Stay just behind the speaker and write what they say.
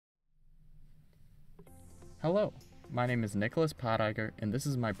Hello, my name is Nicholas Pottiger, and this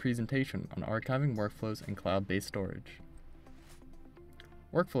is my presentation on archiving workflows in cloud-based storage.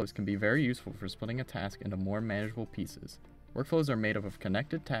 Workflows can be very useful for splitting a task into more manageable pieces. Workflows are made up of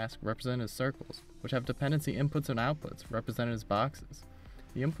connected tasks represented as circles, which have dependency inputs and outputs represented as boxes.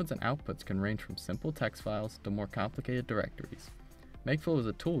 The inputs and outputs can range from simple text files to more complicated directories. Makeflow is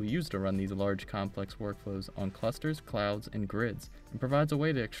a tool used to run these large complex workflows on clusters, clouds, and grids, and provides a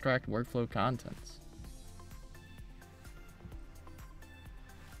way to extract workflow contents.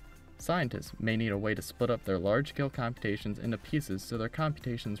 Scientists may need a way to split up their large-scale computations into pieces so their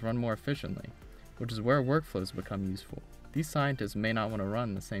computations run more efficiently, which is where workflows become useful. These scientists may not want to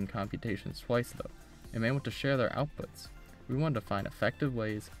run the same computations twice though, and may want to share their outputs. We want to find effective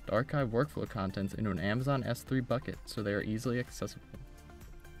ways to archive workflow contents into an Amazon S3 bucket so they are easily accessible.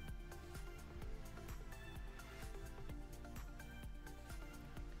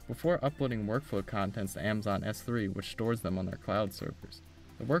 Before uploading workflow contents to Amazon S3, which stores them on their cloud servers,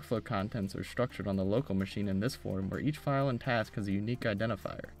 the workflow contents are structured on the local machine in this form where each file and task has a unique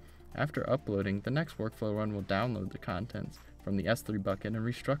identifier. After uploading, the next workflow run will download the contents from the S3 bucket and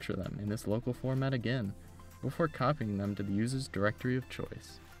restructure them in this local format again, before copying them to the user's directory of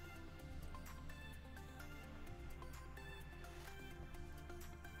choice.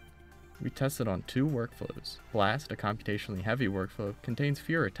 We tested on two workflows. BLAST, a computationally heavy workflow, contains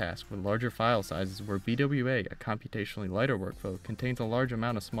fewer tasks with larger file sizes, where BWA, a computationally lighter workflow, contains a large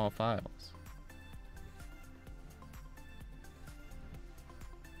amount of small files.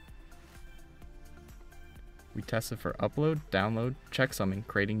 We tested for upload, download, checksumming,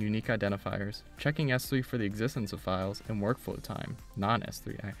 creating unique identifiers, checking S3 for the existence of files, and workflow time,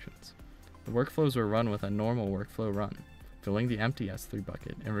 non-S3 actions. The workflows were run with a normal workflow run, filling the empty S3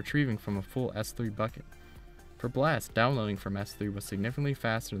 bucket and retrieving from a full S3 bucket. For BLAST, downloading from S3 was significantly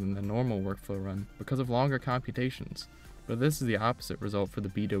faster than the normal workflow run because of longer computations, but this is the opposite result for the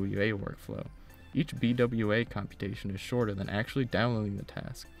BWA workflow. Each BWA computation is shorter than actually downloading the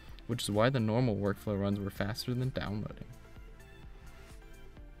task, which is why the normal workflow runs were faster than downloading.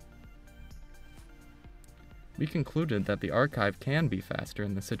 We concluded that the archive can be faster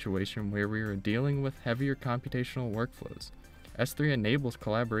in the situation where we are dealing with heavier computational workflows. S3 enables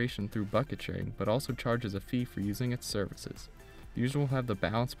collaboration through bucket sharing, but also charges a fee for using its services. The user will have the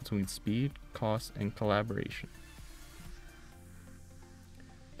balance between speed, cost, and collaboration.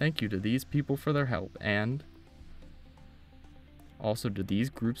 Thank you to these people for their help, and also to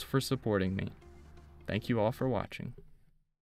these groups for supporting me. Thank you all for watching.